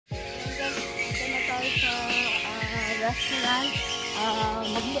tayo sa restaurant.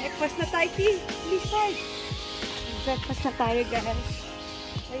 Mag-breakfast na tayo, Lizard. Mag-breakfast na tayo, guys.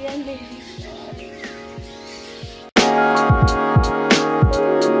 Ayan, ladies.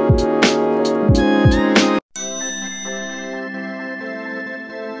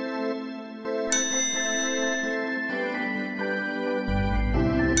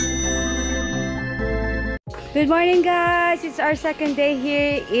 Good morning, guys. It's our second day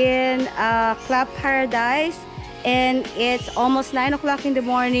here in Club Paradise, and it's almost 9 o'clock in the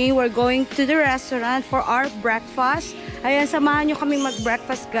morning. We're going to the restaurant for our breakfast. Ayan, samahan nyo kaming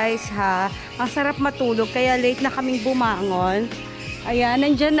mag-breakfast, guys, ha. Ang sarap matulog, kaya late na kaming bumangon. Ayan,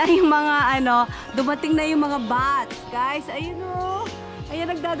 nandyan na yung mga, dumating na yung mga bats, guys. Ayun, oh.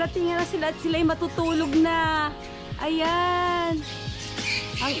 Ayan, nagdadating na sila at sila'y matutulog na. Ayan.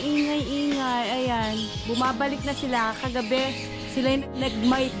 Ang ingay-ingay, ayan. Bumabalik na sila. Kagabi, sila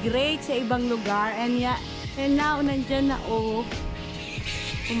nag-migrate sa ibang lugar. And now, nandyan na, oh.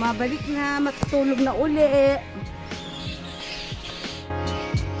 Bumabalik na, matutulog na uli.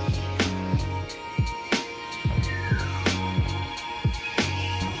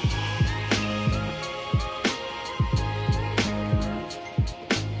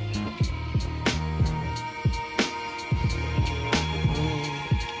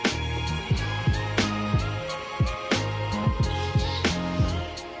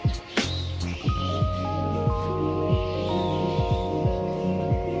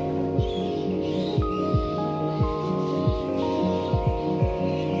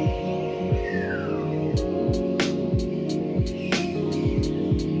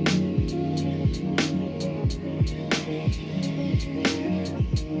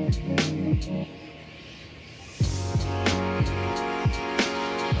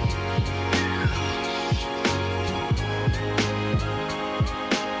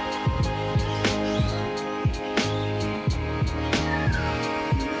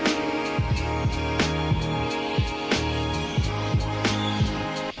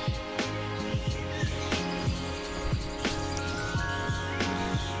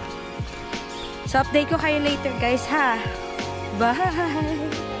 So, update ko kayo later, guys, ha? Bye!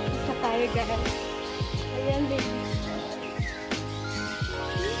 Isa tayo, guys. Ayan, ladies.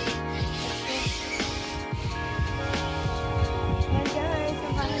 Ayan, guys.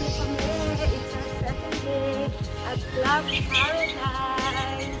 Samahan niyo kami. It's our second day at Club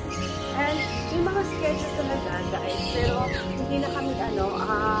Paradise. And may mga schedule talaga, guys. Pero hindi na kami,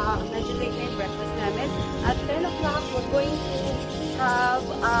 nag-delay na yung breakfast namin. At 10 o'clock, we're going to have,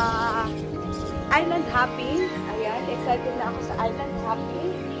 island hopping. Ayan, excited na ako sa island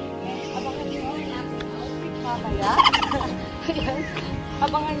hopping. Abangan nyo ang aking outfit mamaya. Ayan,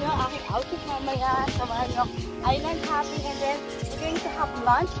 abangan nyo ang aking outfit mamaya. Samahan nyo island hopping, and then we're going to have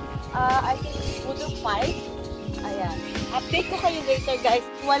lunch. I think it's food of 5. Ayan, update ko kayo later, guys.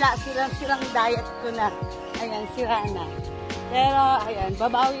 Wala, silang diet ko na. Ayan, sira na. Pero, ayan,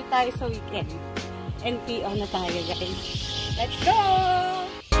 babawi tayo sa weekend. NPO na tayo, guys. Let's go!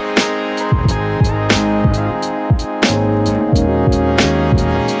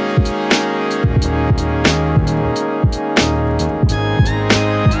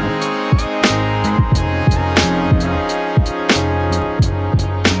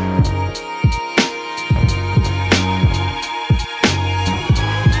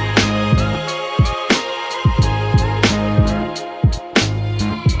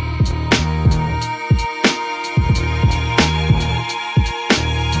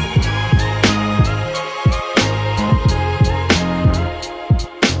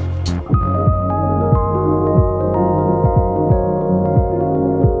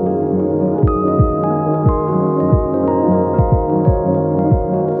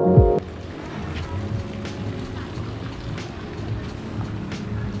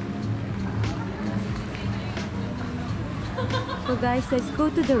 So guys, let's go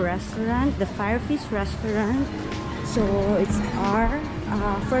to the restaurant, the Firefish restaurant. So it's our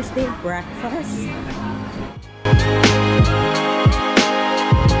first day breakfast.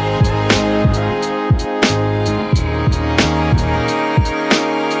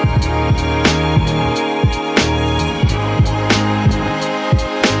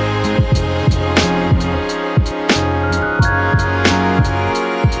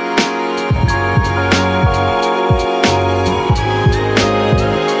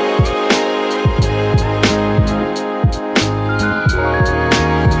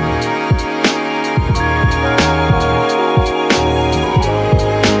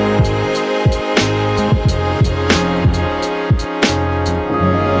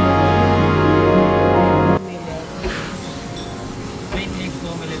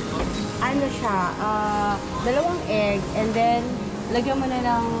 ano siya, dalawang egg, and then, lagyan mo na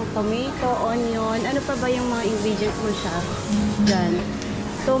ng tomato, onion, ano pa ba yung mga ingredients mo siya? Dyan.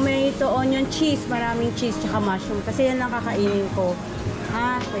 Tomato, onion, cheese, maraming cheese, tsaka mushroom, kasi yan lang kakainin ko.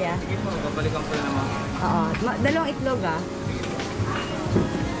 Ah, kuya? Sige po, babalikan ko na naman. Oo, dalawang itlog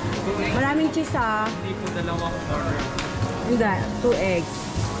Maraming cheese Hindi po dalawang order. Hindi, 2 eggs.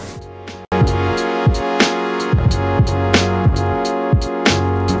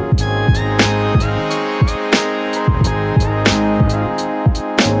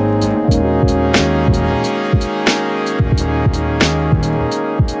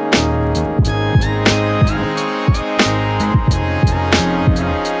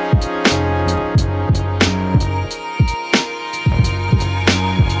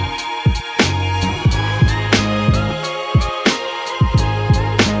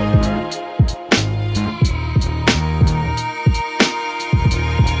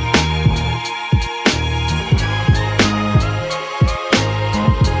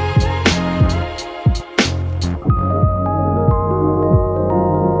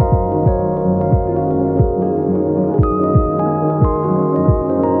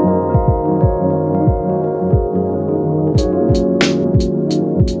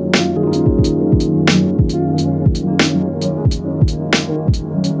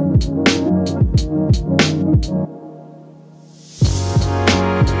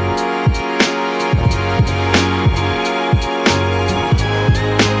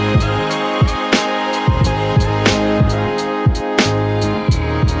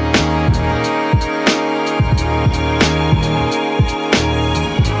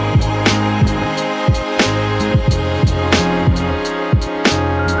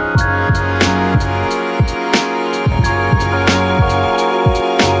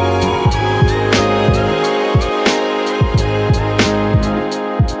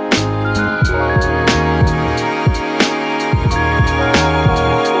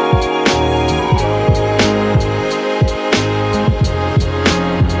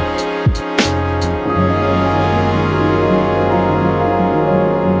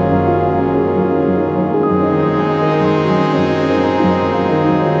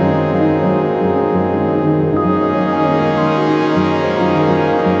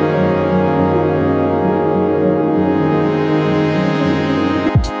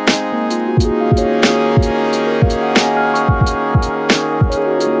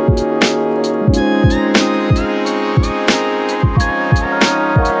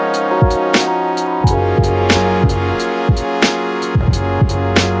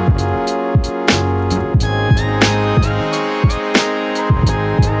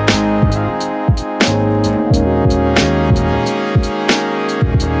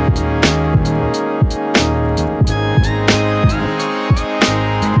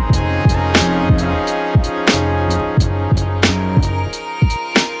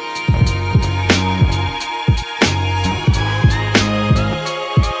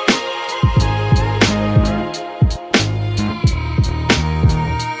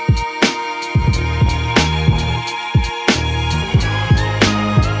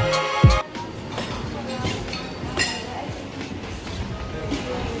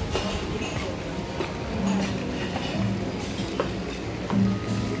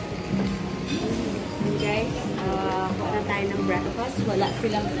 breakfast. Wala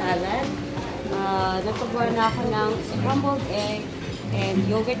silang salad. Nagpagawa na ako ng scrambled egg and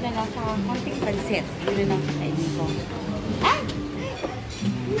yogurt na lang sa konting pansit. Yun na lang kakainin ko. Ah!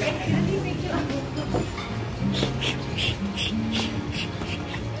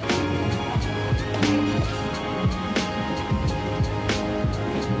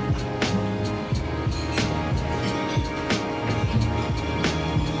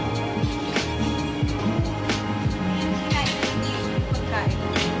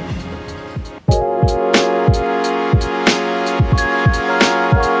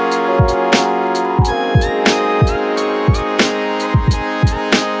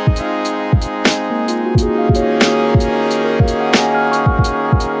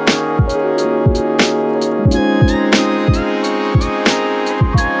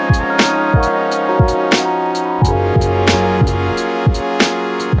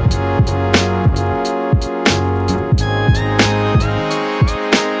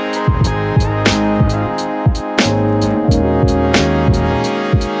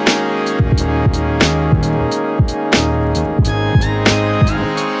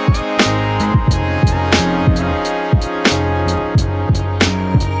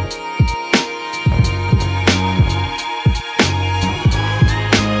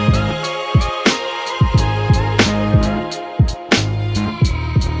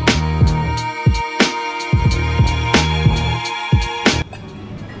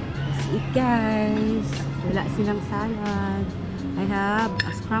 salad. I have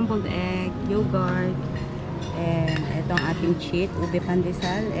a scrambled egg, yogurt, and itong ating cheat, ube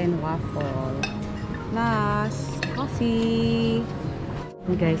pandesal and waffle. Plus, coffee.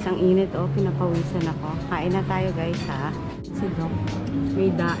 Guys, ang init oh, pinapawisan ako. Kain na tayo guys ha. Si Doc,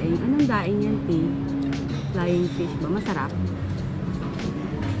 may daing. Anong daing yan, tea? Flying fish ba? Masarap.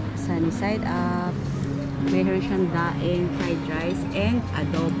 Sunny side up. Mayroon siyang daing, fried rice, and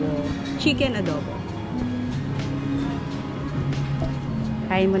adobo. Chicken adobo.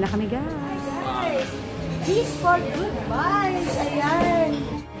 Kain muna kami guys. This for good vibes.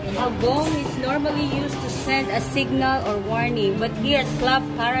 Ayan. A gong is normally used to send a signal or warning, but here at Club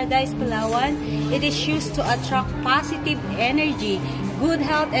Paradise, Palawan, it is used to attract positive energy, good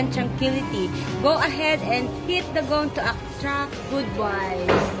health, and tranquility. Go ahead and hit the gong to attract good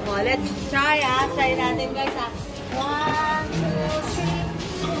vibes. Oh, let's try ah. Try natin guys ah. 1, 2,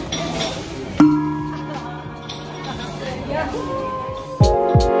 3. Yahoo!